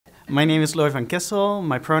My name is Looi van Kessel.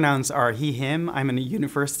 My pronouns are he, him. I'm a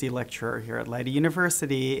university lecturer here at Leiden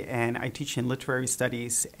University, and I teach in literary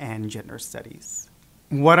studies and gender studies.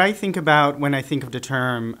 What I think about when I think of the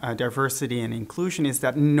term diversity and inclusion is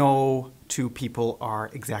that no two people are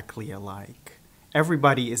exactly alike.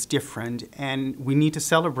 Everybody is different, and we need to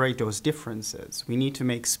celebrate those differences. We need to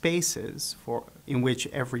make spaces in which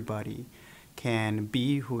everybody can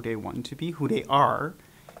be who they want to be, who they are,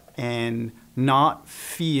 and not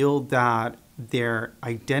feel that their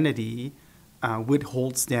identity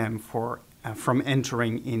withholds them from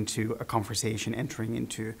entering into a conversation, entering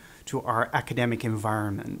into our academic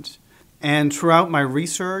environment. And throughout my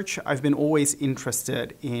research, I've been always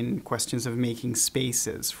interested in questions of making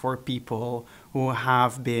spaces for people who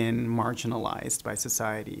have been marginalized by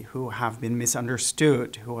society, who have been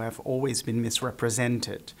misunderstood, who have always been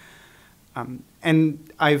misrepresented. And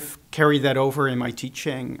I've carried that over in my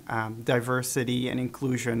teaching. Diversity and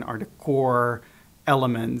inclusion are the core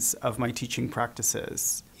elements of my teaching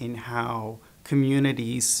practices in how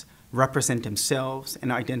communities represent themselves and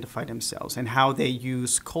identify themselves, and how they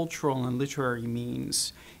use cultural and literary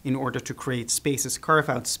means in order to create spaces, carve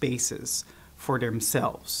out spaces for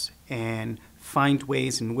themselves, and find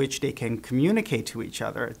ways in which they can communicate to each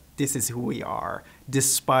other, this is who we are,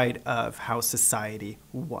 despite of how society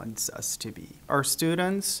wants us to be. Our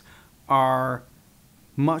students are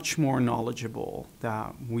much more knowledgeable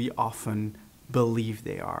than we often believe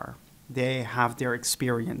they are. They have their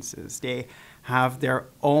experiences, they have their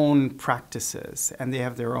own practices, and they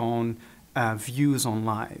have their own views on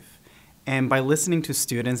life. And by listening to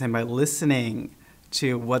students and by listening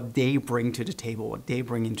to what they bring to the table, what they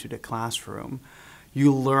bring into the classroom,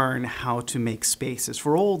 you learn how to make spaces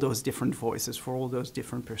for all those different voices, for all those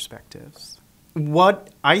different perspectives.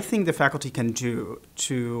 What I think the faculty can do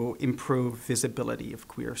to improve visibility of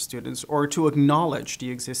queer students, or to acknowledge the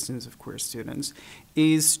existence of queer students,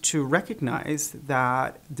 is to recognize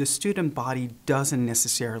that the student body doesn't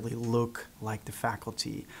necessarily look like the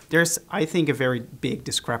faculty. There's, I think, a very big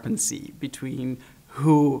discrepancy between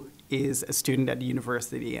who is a student at the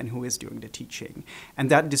university and who is doing the teaching. And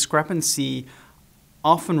that discrepancy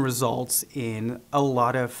often results in a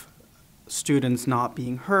lot of students not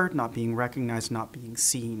being heard, not being recognized, not being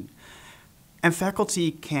seen. And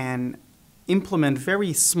faculty can implement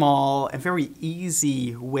very small and very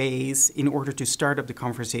easy ways in order to start up the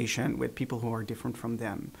conversation with people who are different from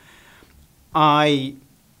them. I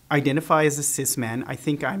identify as a cis man. I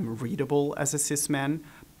think I'm readable as a cis man,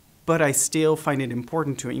 but I still find it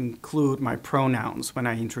important to include my pronouns when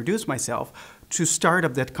I introduce myself to start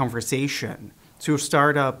up that conversation. To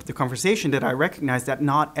start up the conversation that I recognize that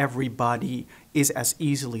not everybody is as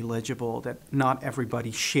easily legible, that not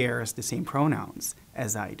everybody shares the same pronouns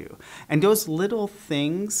as I do. And those little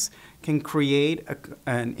things can create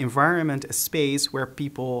an environment, a space where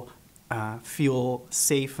people feel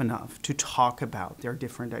safe enough to talk about their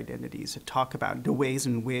different identities, to talk about the ways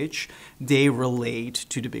in which they relate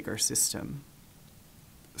to the bigger system.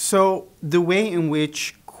 So the way in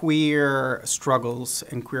which queer struggles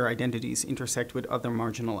and queer identities intersect with other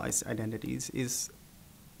marginalized identities is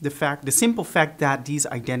the simple fact that these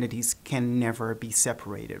identities can never be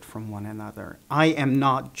separated from one another. I am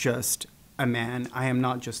not just a man, I am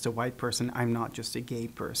not just a white person, I'm not just a gay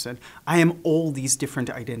person. I am all these different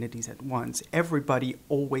identities at once. Everybody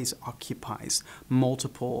always occupies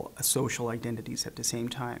multiple social identities at the same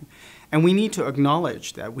time. And we need to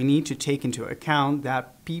acknowledge that. We need to take into account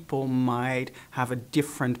that people might have a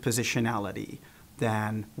different positionality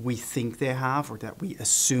than we think they have or that we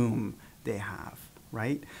assume they have,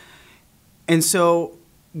 right? And so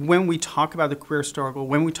when we talk about the queer struggle,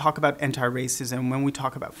 when we talk about anti-racism, when we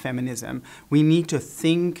talk about feminism, we need to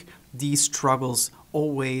think these struggles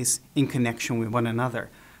always in connection with one another.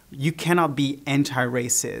 You cannot be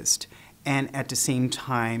anti-racist and at the same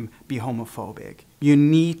time be homophobic. You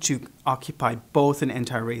need to occupy both an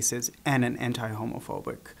anti-racist and an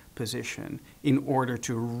anti-homophobic position in order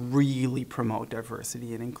to really promote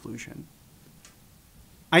diversity and inclusion.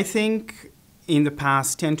 I think in the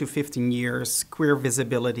past 10 to 15 years, queer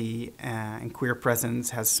visibility and queer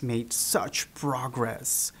presence has made such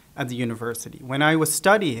progress at the university. When I was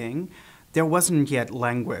studying, there wasn't yet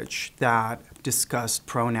language that discussed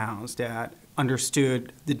pronouns, that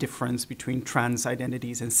understood the difference between trans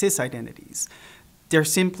identities and cis identities. There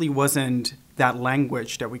simply wasn't that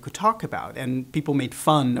language that we could talk about, and people made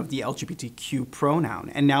fun of the LGBTQ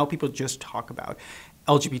pronoun, and now people just talk about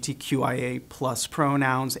LGBTQIA plus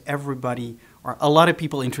pronouns. Everybody, or a lot of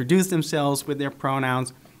people, introduce themselves with their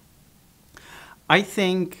pronouns. I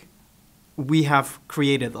think we have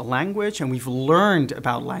created a language and we've learned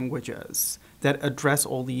about languages that address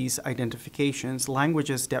all these identifications,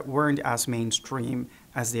 languages that weren't as mainstream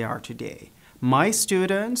as they are today. My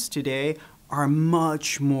students today are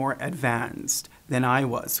much more advanced than I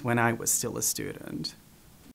was when I was still a student.